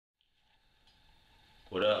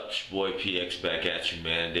What up? It's your boy PX back at you,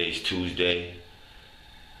 man. Today's Tuesday.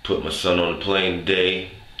 Put my son on the plane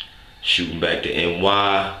today. Shooting back to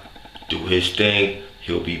NY. Do his thing.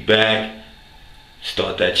 He'll be back.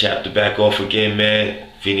 Start that chapter back off again, man.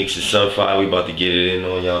 Phoenix and Sunfire, we about to get it in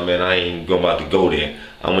on y'all, man. I ain't about to go there.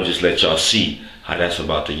 I'm gonna just let y'all see how that's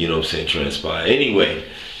about to, you know what I'm saying, transpire. Anyway,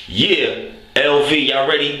 yeah. LV, y'all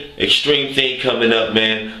ready? Extreme thing coming up,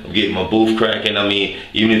 man. I'm getting my booth cracking. I mean,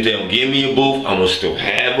 even if they don't give me a booth, I'm gonna still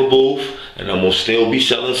have a booth, and I'm gonna still be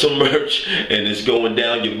selling some merch, and it's going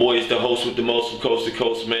down. Your boy is the host with the most from coast to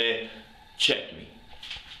coast, man. Check me.